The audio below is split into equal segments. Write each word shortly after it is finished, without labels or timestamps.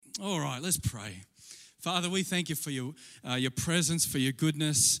All right, let's pray. Father, we thank you for your presence, for your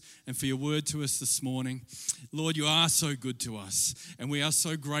goodness, and for your word to us this morning. Lord, you are so good to us, and we are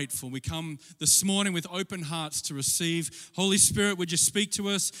so grateful. We come this morning with open hearts to receive. Holy Spirit, would you speak to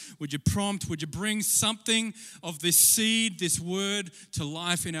us? Would you prompt? Would you bring something of this seed, this word, to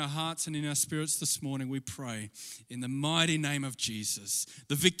life in our hearts and in our spirits this morning? We pray in the mighty name of Jesus,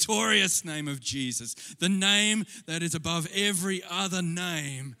 the victorious name of Jesus, the name that is above every other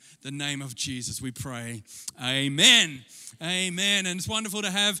name, the name of Jesus. We pray. Amen. Amen. And it's wonderful to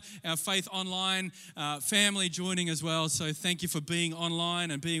have our Faith Online family joining as well. So thank you for being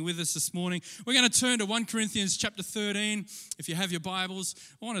online and being with us this morning. We're going to turn to 1 Corinthians chapter 13. If you have your Bibles,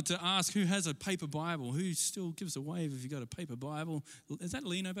 I wanted to ask who has a paper Bible? Who still gives a wave if you've got a paper Bible? Is that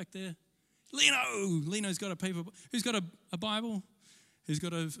Lino back there? Lino's got a paper. Who's got a Bible? Who's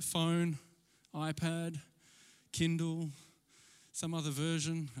got a phone, iPad, Kindle? Some other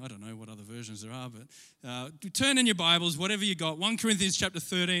version. I don't know what other versions there are, but turn in your Bibles, whatever you got. 1 Corinthians chapter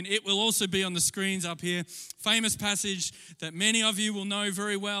 13. It will also be on the screens up here. Famous passage that many of you will know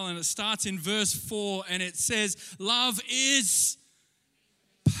very well, and it starts in verse 4, and it says, love is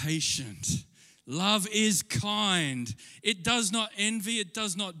patient. Love is kind. It does not envy. It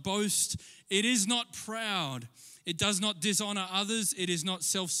does not boast. It is not proud. It does not dishonor others. It is not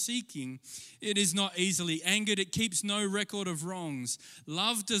self-seeking. It is not easily angered. It keeps no record of wrongs.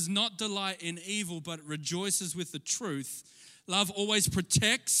 Love does not delight in evil, but rejoices with the truth. Love always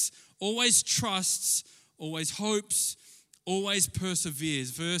protects, always trusts, always hopes, always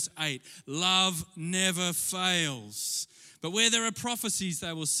perseveres. Verse 8, love never fails. But where there are prophecies,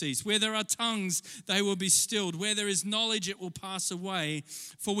 they will cease. Where there are tongues, they will be stilled. Where there is knowledge, it will pass away.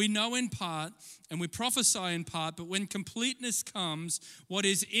 For we know in part, and we prophesy in part, but when completeness comes, what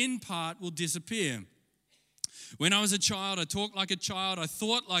is in part will disappear. When I was a child, I talked like a child, I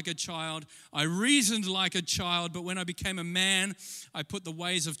thought like a child, I reasoned like a child, but when I became a man, I put the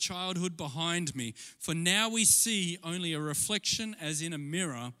ways of childhood behind me. For now we see only a reflection as in a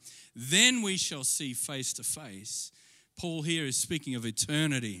mirror, then we shall see face to face. Paul here is speaking of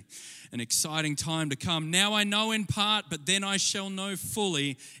eternity, an exciting time to come. Now I know in part, but then I shall know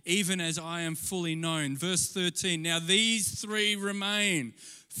fully, even as I am fully known. Verse 13, now these three remain,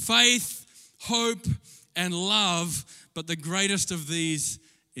 faith, hope, and love, but the greatest of these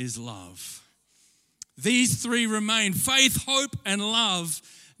is love. These three remain, faith, hope, and love.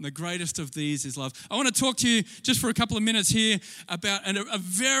 And the greatest of these is love. I want to talk to you just for a couple of minutes here about a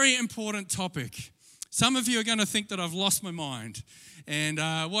very important topic. Some of you are going to think that I've lost my mind and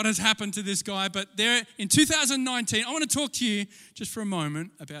what has happened to this guy. But there, in 2019, I want to talk to you just for a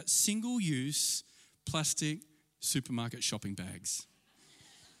moment about single-use plastic supermarket shopping bags.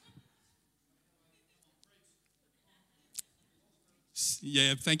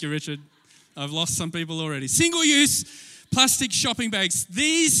 Yeah, thank you, Richard. I've lost some people already. Single-use plastic shopping bags.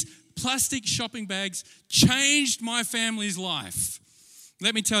 These plastic shopping bags changed my family's life.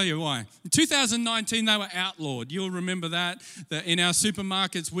 Let me tell you why. In 2019, they were outlawed. You'll remember that in our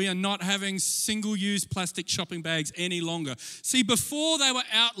supermarkets, we are not having single-use plastic shopping bags any longer. See, before they were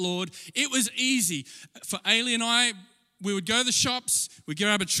outlawed, it was easy. For Ailey and I, we would go to the shops, we'd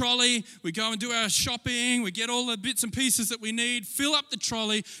grab a trolley, we'd go and do our shopping, we'd get all the bits and pieces that we need, fill up the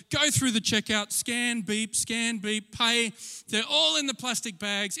trolley, go through the checkout, scan, beep, pay. They're all in the plastic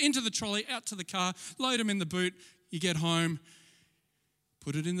bags, into the trolley, out to the car, load them in the boot, you get home.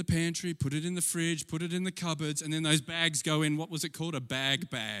 Put it in the pantry, put it in the fridge, put it in the cupboards, and then those bags go in, what was it called? A bag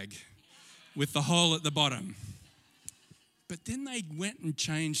with the hole at the bottom. But then they went and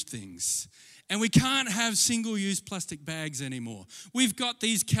changed things. And we can't have single-use plastic bags anymore. We've got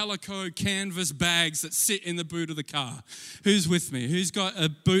these calico canvas bags that sit in the boot of the car. Who's with me? Who's got a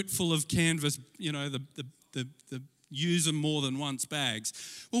boot full of canvas, the use them more than once bags?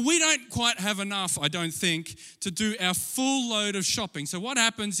 Well, we don't quite have enough, I don't think, to do our full load of shopping. So what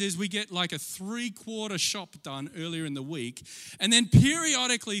happens is we get like a 3/4 shop done earlier in the week, and then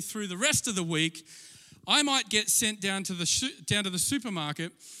periodically through the rest of the week, I might get sent down to the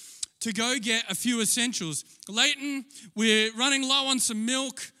supermarket to go get a few essentials. Leighton, we're running low on some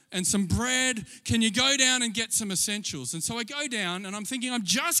milk and some bread. Can you go down and get some essentials? And so I go down and I'm thinking, I'm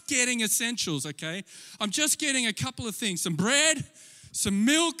just getting essentials, okay? I'm just getting a couple of things, some bread, some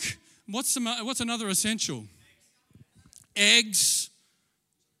milk. What's another essential? Eggs,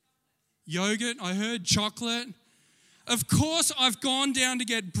 yogurt, I heard, chocolate. Of course, I've gone down to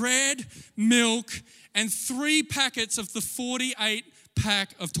get bread, milk, and 3 packets of the 48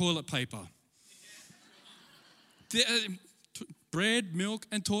 pack of toilet paper. Bread, milk,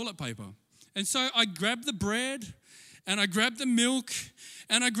 and toilet paper. And so I grab the bread and I grabbed the milk,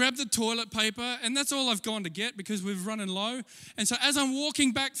 and I grabbed the toilet paper, and that's all I've gone to get because we've running low. And so as I'm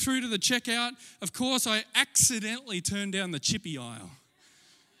walking back through to the checkout, of course, I accidentally turned down the chippy aisle.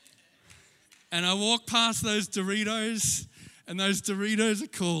 And I walk past those Doritos, and those Doritos are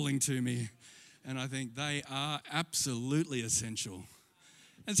calling to me. And I think they are absolutely essential.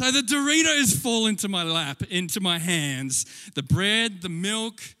 And so the Doritos fall into my lap, into my hands. The bread, the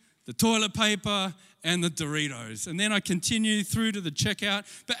milk, the toilet paper, and the Doritos. And then I continue through to the checkout.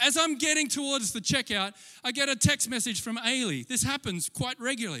 But as I'm getting towards the checkout, I get a text message from Ailey. This happens quite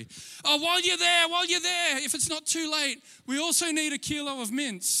regularly. Oh, while you're there, if it's not too late, we also need 1 kilo of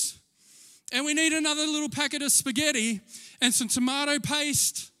mince. And we need another little packet of spaghetti and some tomato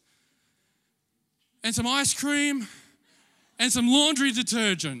paste and some ice cream and some laundry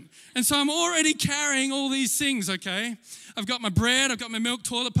detergent. And so I'm already carrying all these things, okay? I've got my bread, I've got my milk,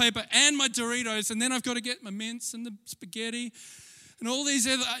 toilet paper, and my Doritos, and then I've got to get my mince and the spaghetti and all these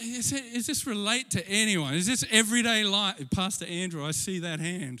other... Is this relate to anyone? Is this everyday life? Pastor Andrew, I see that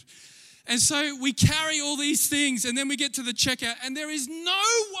hand. And so we carry all these things, and then we get to the checkout, and there is no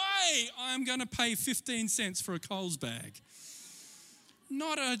way I'm going to pay 15 cents for a Coles bag.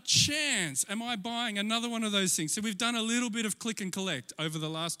 Not a chance am I buying another one of those things. So we've done a little bit of click and collect over the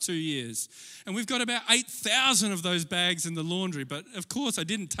last 2 years. And we've got about 8,000 of those bags in the laundry. But of course, I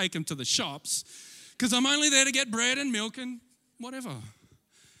didn't take them to the shops because I'm only there to get bread and milk and whatever.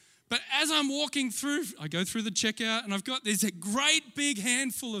 But as I'm walking through, I go through the checkout and I've got this great big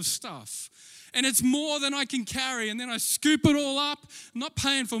handful of stuff. And it's more than I can carry. And then I scoop it all up. I'm not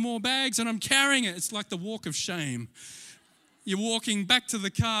paying for more bags and I'm carrying it. It's like the walk of shame. You're walking back to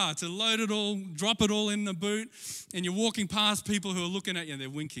the car to load it all, drop it all in the boot, and you're walking past people who are looking at you. They're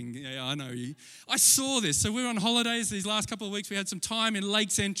winking. Yeah, I know you. I saw this. So we were on holidays these last couple of weeks. We had some time in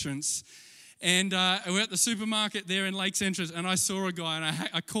Lakes Entrance, and we're at the supermarket there in Lakes Entrance, and I saw a guy, and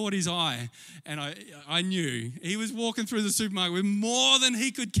I caught his eye, and I knew. He was walking through the supermarket with more than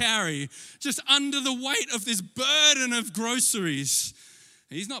he could carry, just under the weight of this burden of groceries.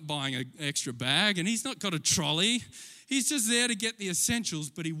 He's not buying an extra bag, and he's not got a trolley. He's just there to get the essentials,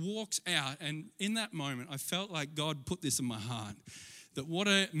 but he walks out. And in that moment, I felt like God put this in my heart, that what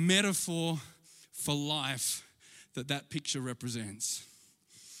a metaphor for life that picture represents.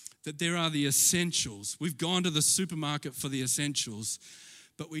 That there are the essentials. We've gone to the supermarket for the essentials,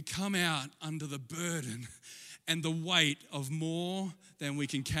 but we come out under the burden and the weight of more than we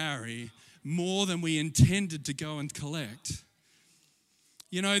can carry, more than we intended to go and collect.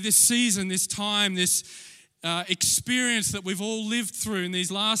 You know, this season, this time, this experience that we've all lived through in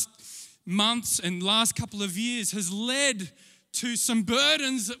these last months and last couple of years has led to some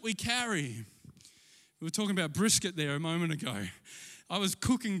burdens that we carry. We were talking about brisket there a moment ago. I was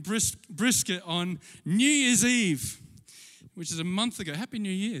cooking brisket on New Year's Eve, which is a month ago. Happy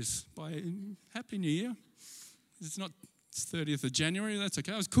New Year's. Happy New Year. It's 30th of January, that's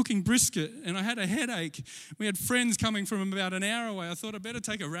okay. I was cooking brisket and I had a headache. We had friends coming from about an hour away. I thought I'd better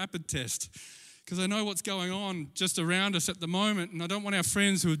take a rapid test, because I know what's going on just around us at the moment, and I don't want our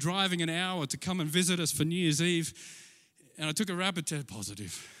friends who are driving an hour to come and visit us for New Year's Eve. And I took a rapid test,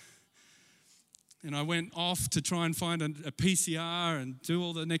 positive. And I went off to try and find a PCR and do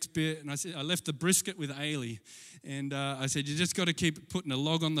all the next bit. And I left the brisket with Ailey. And I said, you just got to keep putting a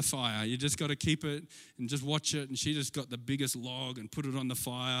log on the fire. You just got to keep it and just watch it. And she just got the biggest log and put it on the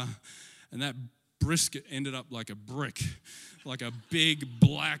fire. And that brisket ended up like a brick, like a big,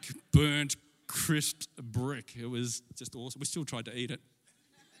 black, burnt, crisp brick. It was just awesome. We still tried to eat it.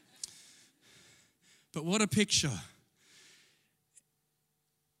 But what a picture.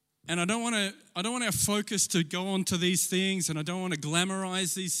 And I don't want our focus to go on to these things, and I don't want to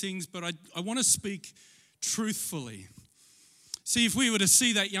glamorize these things, but I want to speak truthfully. See, if we were to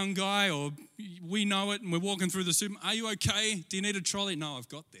see that young guy, or we know it and we're walking through the supermarket, are you okay? Do you need a trolley? No, I've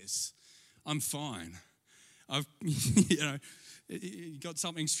got this. I'm fine. You got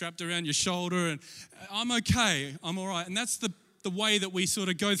something strapped around your shoulder, and I'm okay, I'm all right. And that's the way that we sort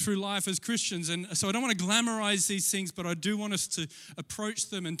of go through life as Christians. And so I don't want to glamorize these things, but I do want us to approach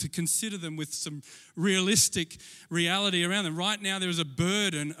them and to consider them with some realistic reality around them. Right now, there is a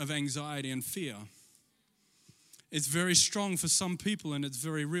burden of anxiety and fear. It's very strong for some people, and it's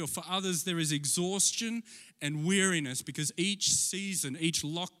very real. For others, there is exhaustion and weariness, because each season, each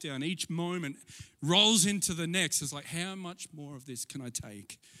lockdown, each moment rolls into the next. It's like, how much more of this can I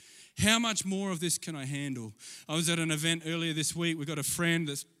take? How much more of this can I handle? I was at an event earlier this week. We got a friend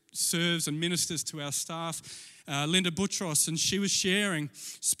that's serves and ministers to our staff, Linda Butros, and she was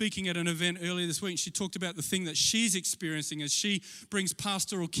speaking at an event earlier this week. She talked about the thing that she's experiencing as she brings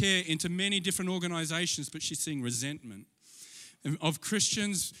pastoral care into many different organizations, but she's seeing resentment of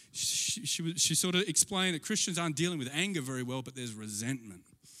Christians. She sort of explained that Christians aren't dealing with anger very well, but there's resentment.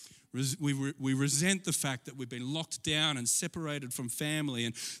 We resent the fact that we've been locked down and separated from family,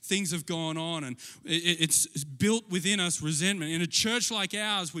 and things have gone on, and it's built within us resentment. In a church like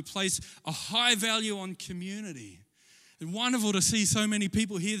ours, we place a high value on community. It's wonderful to see so many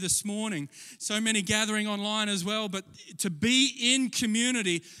people here this morning, so many gathering online as well, but to be in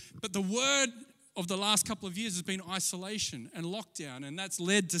community. But the word of the last couple of years has been isolation and lockdown, and that's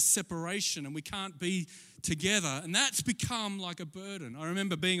led to separation, and we can't be together, and that's become like a burden. I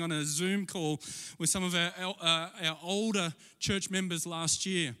remember being on a Zoom call with some of our older church members last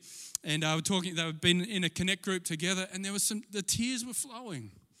year, and they've been in a connect group together, and the tears were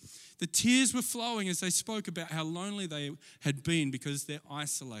flowing. The tears were flowing as they spoke about how lonely they had been because they're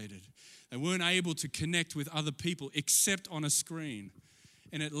isolated. They weren't able to connect with other people except on a screen,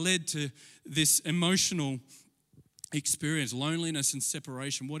 and it led to this emotional experience, loneliness and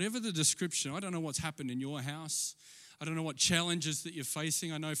separation. Whatever the description, I don't know what's happened in your house. I don't know what challenges that you're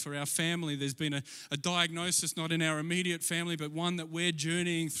facing. I know for our family, there's been a diagnosis, not in our immediate family, but one that we're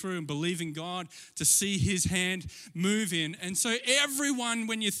journeying through and believing God to see His hand move in. And so everyone,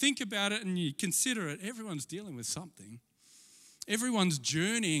 when you think about it and you consider it, everyone's dealing with something. Everyone's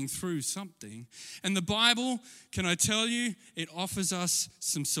journeying through something. And the Bible, can I tell you, it offers us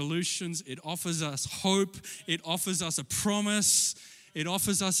some solutions. It offers us hope. It offers us a promise. It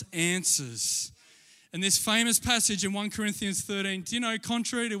offers us answers. And this famous passage in 1 Corinthians 13, do you know,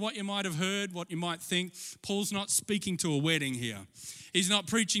 contrary to what you might have heard, what you might think, Paul's not speaking to a wedding here. He's not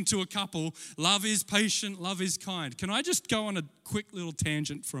preaching to a couple. Love is patient, love is kind. Can I just go on a quick little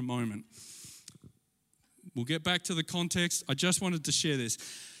tangent for a moment? We'll get back to the context. I just wanted to share this.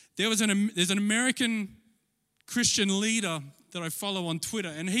 There's an American Christian leader that I follow on Twitter,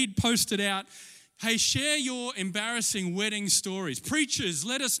 and he'd posted out, hey, share your embarrassing wedding stories. Preachers,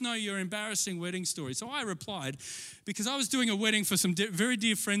 let us know your embarrassing wedding stories. So I replied, because I was doing a wedding for some very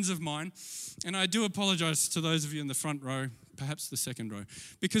dear friends of mine, and I do apologize to those of you in the front row, perhaps the second row,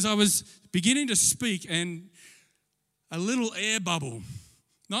 because I was beginning to speak and a little air bubble,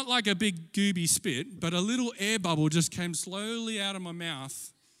 not like a big gooby spit, but a little air bubble just came slowly out of my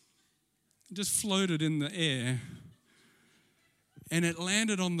mouth, just floated in the air, and it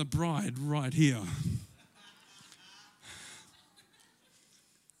landed on the bride right here.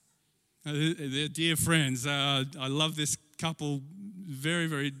 They're dear friends. I love this couple, very,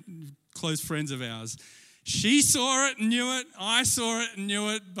 very close friends of ours. She saw it and knew it. I saw it and knew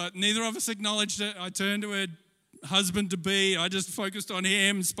it, but neither of us acknowledged it. I turned to her husband-to-be. I just focused on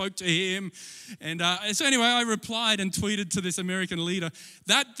him, spoke to him. And so anyway, I replied and tweeted to this American leader.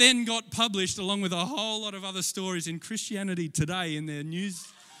 That then got published along with a whole lot of other stories in Christianity Today in their news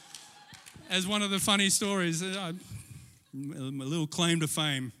as one of the funny stories. A little claim to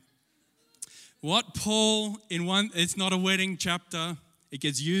fame. What Paul it's not a wedding chapter. It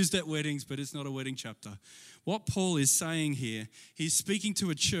gets used at weddings, but it's not a wedding chapter. What Paul is saying here, he's speaking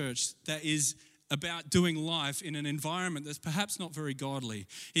to a church that is about doing life in an environment that's perhaps not very godly.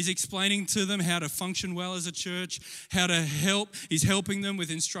 He's explaining to them how to function well as a church, how to help. He's helping them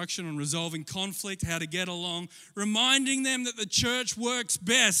with instruction on resolving conflict, how to get along, reminding them that the church works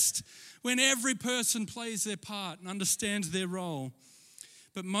best when every person plays their part and understands their role.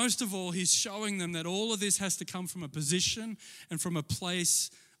 But most of all, he's showing them that all of this has to come from a position and from a place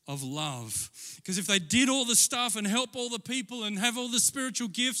of love. Because if they did all the stuff and help all the people and have all the spiritual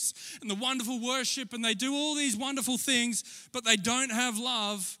gifts and the wonderful worship and they do all these wonderful things, but they don't have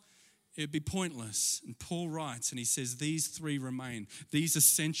love, it'd be pointless. And Paul writes and he says, these three remain. These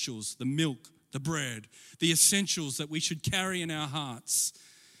essentials, the milk, the bread, the essentials that we should carry in our hearts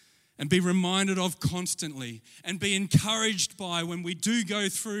and be reminded of constantly and be encouraged by when we do go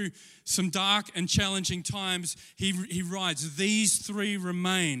through some dark and challenging times. He writes, these three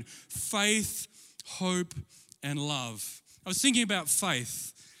remain: faith, hope, and love. I was thinking about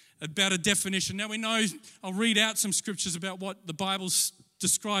faith, about a definition. Now we know, I'll read out some scriptures about what the Bible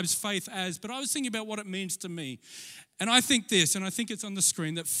describes faith as, but I was thinking about what it means to me. And I think this, and I think it's on the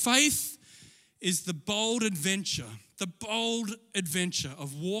screen, that faith is the bold adventure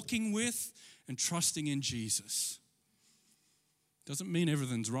of walking with and trusting in Jesus. Doesn't mean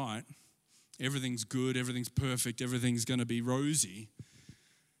everything's right, everything's good, everything's perfect, everything's going to be rosy.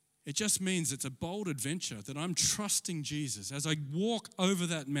 It just means it's a bold adventure that I'm trusting Jesus. As I walk over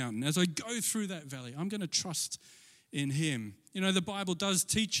that mountain, as I go through that valley, I'm going to trust in him. You know, the Bible does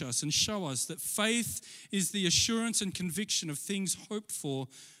teach us and show us that faith is the assurance and conviction of things hoped for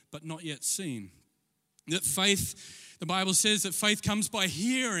but not yet seen. That faith, the Bible says that faith comes by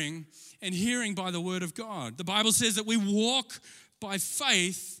hearing, and hearing by the word of God. The Bible says that we walk by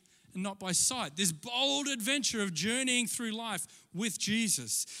faith and not by sight. This bold adventure of journeying through life with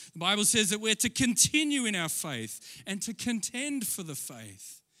Jesus. The Bible says that we're to continue in our faith and to contend for the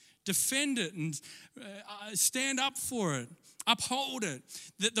faith. Defend it and stand up for it. Uphold it.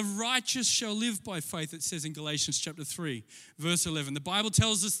 That the righteous shall live by faith, it says in Galatians chapter 3, verse 11. The Bible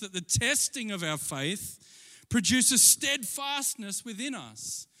tells us that the testing of our faith produces steadfastness within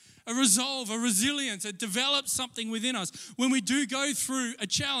us. A resolve, a resilience, it develops something within us when we do go through a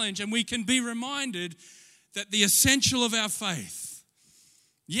challenge, and we can be reminded that the essential of our faith.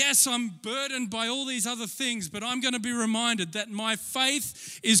 Yes, I'm burdened by all these other things, but I'm going to be reminded that my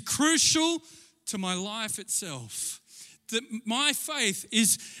faith is crucial to my life itself. That my faith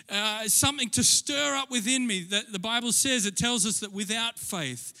is something to stir up within me. That the Bible says, it tells us that without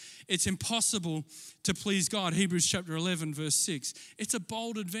faith, it's impossible to please God. Hebrews chapter 11, verse 6. It's a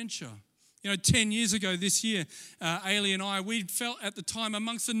bold adventure. You know, 10 years ago this year, Ailey and I, we felt at the time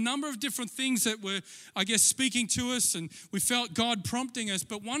amongst a number of different things that were, I guess, speaking to us, and we felt God prompting us.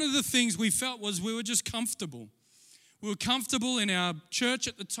 But one of the things we felt was we were just comfortable. We were comfortable in our church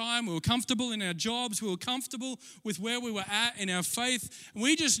at the time. We were comfortable in our jobs. We were comfortable with where we were at in our faith. And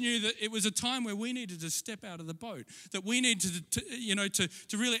we just knew that it was a time where we needed to step out of the boat, that we needed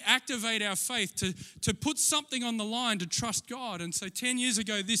to really activate our faith, to put something on the line, to trust God. And so 10 years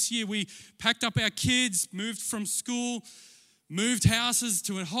ago this year, we packed up our kids, moved from school, moved houses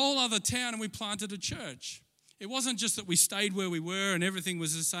to a whole other town, and we planted a church. It wasn't just that we stayed where we were and everything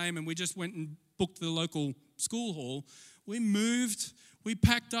was the same and we just went and booked the local school hall. We moved, we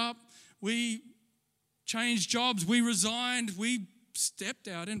packed up, we changed jobs, we resigned, we stepped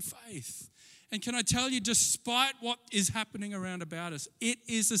out in faith. And can I tell you, despite what is happening around about us, it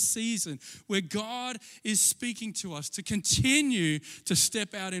is a season where God is speaking to us to continue to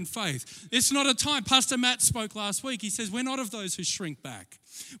step out in faith. It's not a time. Pastor Matt spoke last week. He says, we're not of those who shrink back.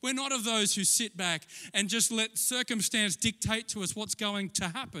 We're not of those who sit back and just let circumstance dictate to us what's going to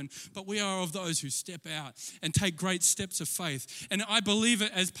happen, but we are of those who step out and take great steps of faith. And I believe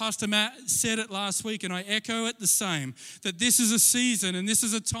it, as Pastor Matt said it last week, and I echo it the same, that this is a season and this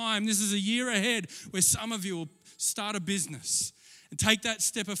is a time, this is a year ahead where some of you will start a business and take that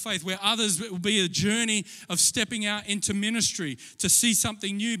step of faith, where others, it will be a journey of stepping out into ministry to see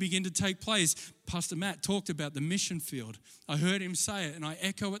something new begin to take place. Pastor Matt talked about the mission field. I heard him say it, and I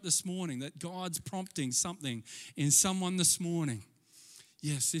echo it this morning, that God's prompting something in someone this morning.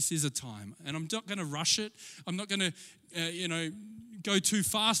 Yes, this is a time, and I'm not going to rush it. I'm not going to, go too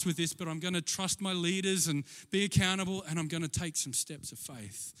fast with this, but I'm going to trust my leaders and be accountable, and I'm going to take some steps of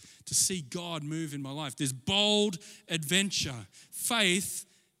faith to see God move in my life. This bold adventure, faith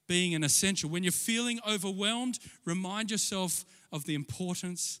being an essential. When you're feeling overwhelmed, remind yourself of the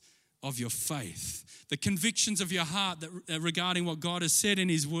importance of your faith, the convictions of your heart that regarding what God has said in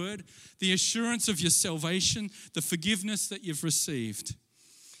His Word, the assurance of your salvation, the forgiveness that you've received.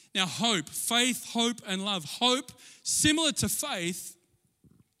 Now, hope, faith, hope, and love. Hope, similar to faith,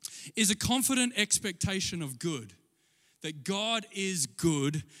 is a confident expectation of good, that God is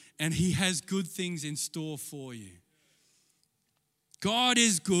good and He has good things in store for you. God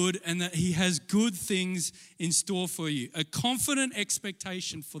is good and that He has good things in store for you. A confident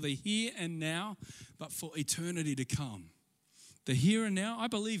expectation for the here and now, but for eternity to come. The here and now, I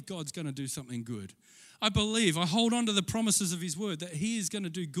believe God's going to do something good. I hold on to the promises of His Word, that He is going to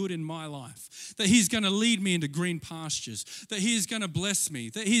do good in my life, that He's going to lead me into green pastures, that He is going to bless me,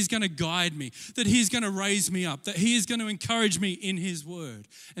 that He is going to guide me, that He is going to raise me up, that He is going to encourage me in His Word.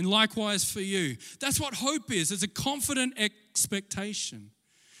 And likewise for you. That's what hope is. It's a confident expectation.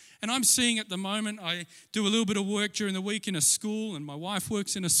 And I'm seeing at the moment, I do a little bit of work during the week in a school, and my wife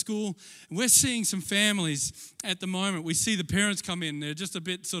works in a school. And we're seeing some families at the moment. We see the parents come in, they're just a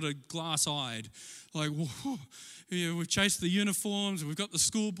bit sort of glass-eyed. Like, whoa, we've chased the uniforms, we've got the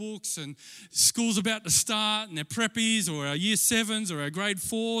school books, and school's about to start, and they're preppies or our year 7s or our grade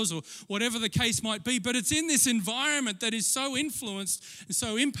 4s or whatever the case might be. But it's in this environment that is so influenced and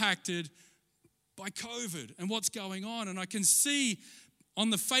so impacted by COVID and what's going on. And I can see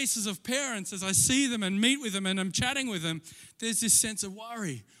on the faces of parents as I see them and meet with them and I'm chatting with them, there's this sense of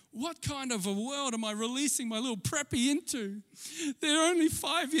worry. What kind of a world am I releasing my little preppy into? They're only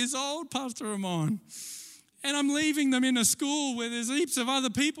 5 years old, Pastor Ramon. And I'm leaving them in a school where there's heaps of other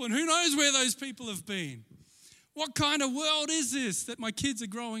people, and who knows where those people have been. What kind of world is this that my kids are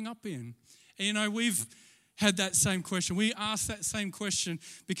growing up in? And, we've had that same question. We asked that same question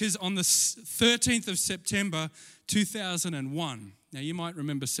because on the 13th of September 2001, now you might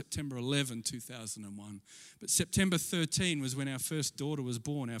remember September 11, 2001, but September 13 was when our first daughter was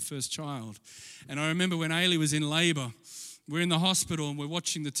born, our first child. And I remember when Ailey was in labor, we're in the hospital and we're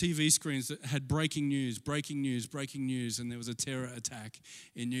watching the TV screens that had breaking news, and there was a terror attack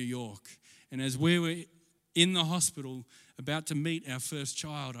in New York. And as we were in the hospital about to meet our first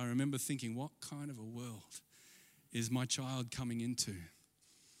child, I remember thinking, what kind of a world is my child coming into?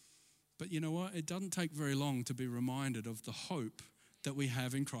 But you know what? It doesn't take very long to be reminded of the hope that we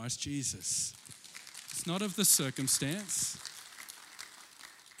have in Christ Jesus. It's not of the circumstance.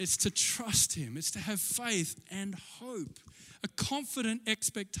 It's to trust him. It's to have faith and hope. A confident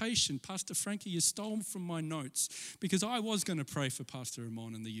expectation. Pastor Frankie, you stole from my notes because I was going to pray for Pastor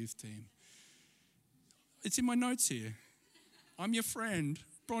Ramon and the youth team. It's in my notes here. I'm your friend,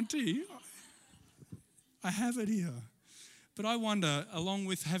 Bronte. I have it here. But I wonder, along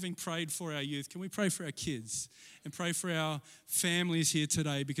with having prayed for our youth, can we pray for our kids and pray for our families here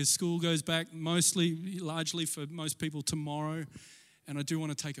today? Because school goes back largely for most people tomorrow. And I do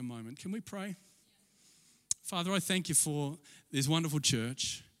want to take a moment. Can we pray? Father, I thank you for this wonderful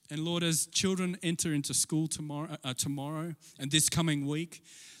church. And Lord, as children enter into school tomorrow and this coming week,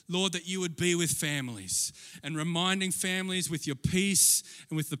 Lord, that you would be with families and reminding families with your peace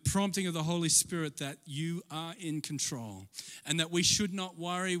and with the prompting of the Holy Spirit that you are in control and that we should not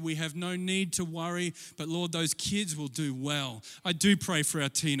worry. We have no need to worry, but Lord, those kids will do well. I do pray for our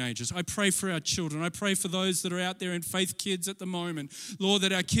teenagers. I pray for our children. I pray for those that are out there in Faith Kids at the moment. Lord,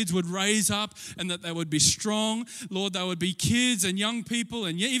 that our kids would raise up and that they would be strong. Lord, they would be kids and young people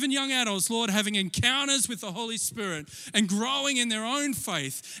and even young adults, Lord, having encounters with the Holy Spirit and growing in their own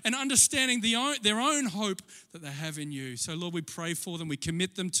faith and understanding their own hope that they have in you. So, Lord, we pray for them. We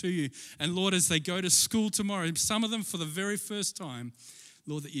commit them to you. And, Lord, as they go to school tomorrow, some of them for the very first time,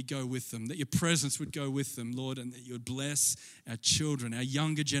 Lord, that you go with them, that your presence would go with them, Lord, and that you would bless our children, our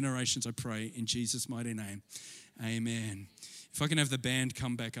younger generations, I pray, in Jesus' mighty name. Amen. If I can have the band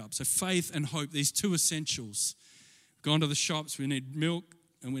come back up. So faith and hope, these two essentials. We've gone to the shops, we need milk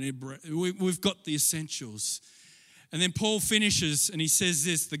and we need bread. We've got the essentials. And then Paul finishes and he says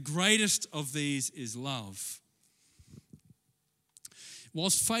this, the greatest of these is love.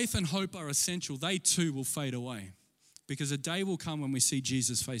 Whilst faith and hope are essential, they too will fade away because a day will come when we see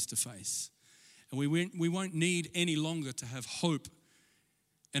Jesus face to face. And we won't need any longer to have hope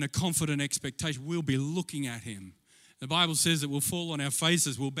and a confident expectation. We'll be looking at him. The Bible says that we'll fall on our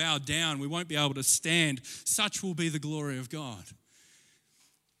faces, we'll bow down, we won't be able to stand. Such will be the glory of God.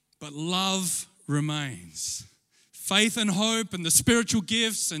 But love remains. Faith and hope and the spiritual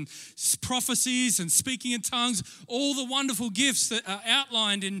gifts and prophecies and speaking in tongues, all the wonderful gifts that are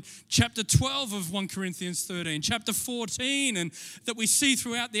outlined in chapter 12 of 1 Corinthians 13, chapter 14, and that we see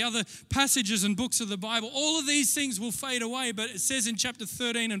throughout the other passages and books of the Bible, all of these things will fade away. But it says in chapter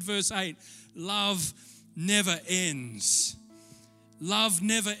 13 and verse 8, love never ends. Love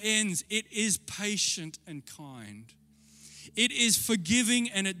never ends. It is patient and kind. It is forgiving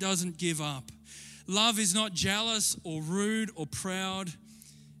and it doesn't give up. Love is not jealous or rude or proud,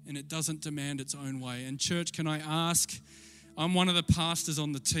 and it doesn't demand its own way. And church, can I ask, I'm one of the pastors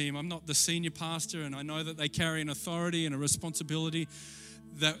on the team. I'm not the senior pastor, and I know that they carry an authority and a responsibility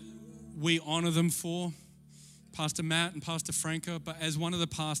that we honor them for, Pastor Matt and Pastor Franco, but as one of the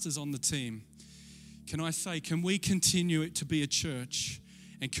pastors on the team, can I say, can we continue it to be a church,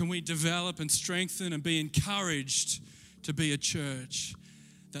 and can we develop and strengthen and be encouraged to be a church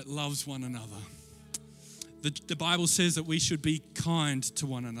that loves one another? The Bible says that we should be kind to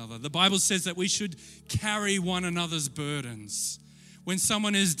one another. The Bible says that we should carry one another's burdens. When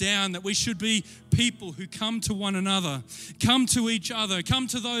someone is down, that we should be people who come to one another, come to each other, come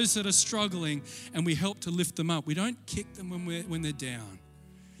to those that are struggling, and we help to lift them up. We don't kick them when they're down.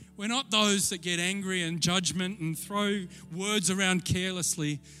 We're not those that get angry and judgment and throw words around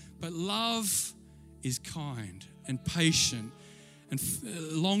carelessly, but love is kind and patient and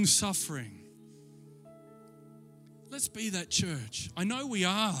long-suffering. Let's be that church. I know we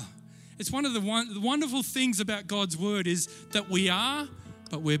are. It's one of the wonderful things about God's word is that we are,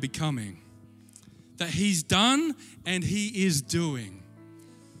 but we're becoming. That he's done and he is doing.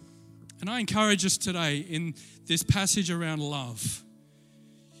 And I encourage us today in this passage around love.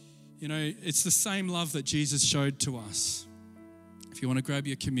 You know, it's the same love that Jesus showed to us. If you want to grab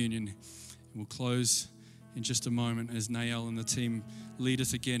your communion, we'll close in just a moment as Nael and the team lead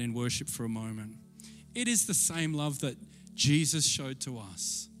us again in worship for a moment. It is the same love that Jesus showed to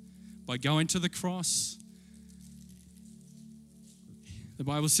us by going to the cross. The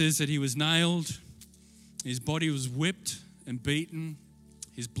Bible says that he was nailed His body was whipped and beaten.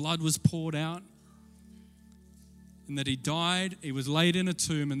 His blood was poured out. And that he died, he was laid in a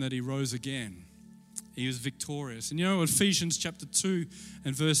tomb, and that he rose again. He was victorious. And you know what Ephesians chapter 2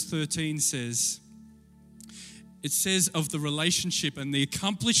 and verse 13 says? It says of the relationship and the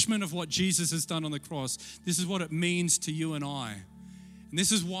accomplishment of what Jesus has done on the cross. This is what it means to you and I. And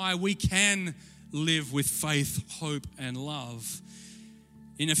this is why we can live with faith, hope, and love.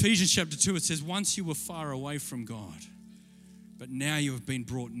 In Ephesians chapter 2, it says, once you were far away from God, but now you have been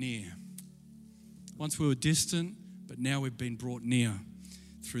brought near. Once we were distant, but now we've been brought near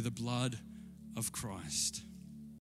through the blood of Christ.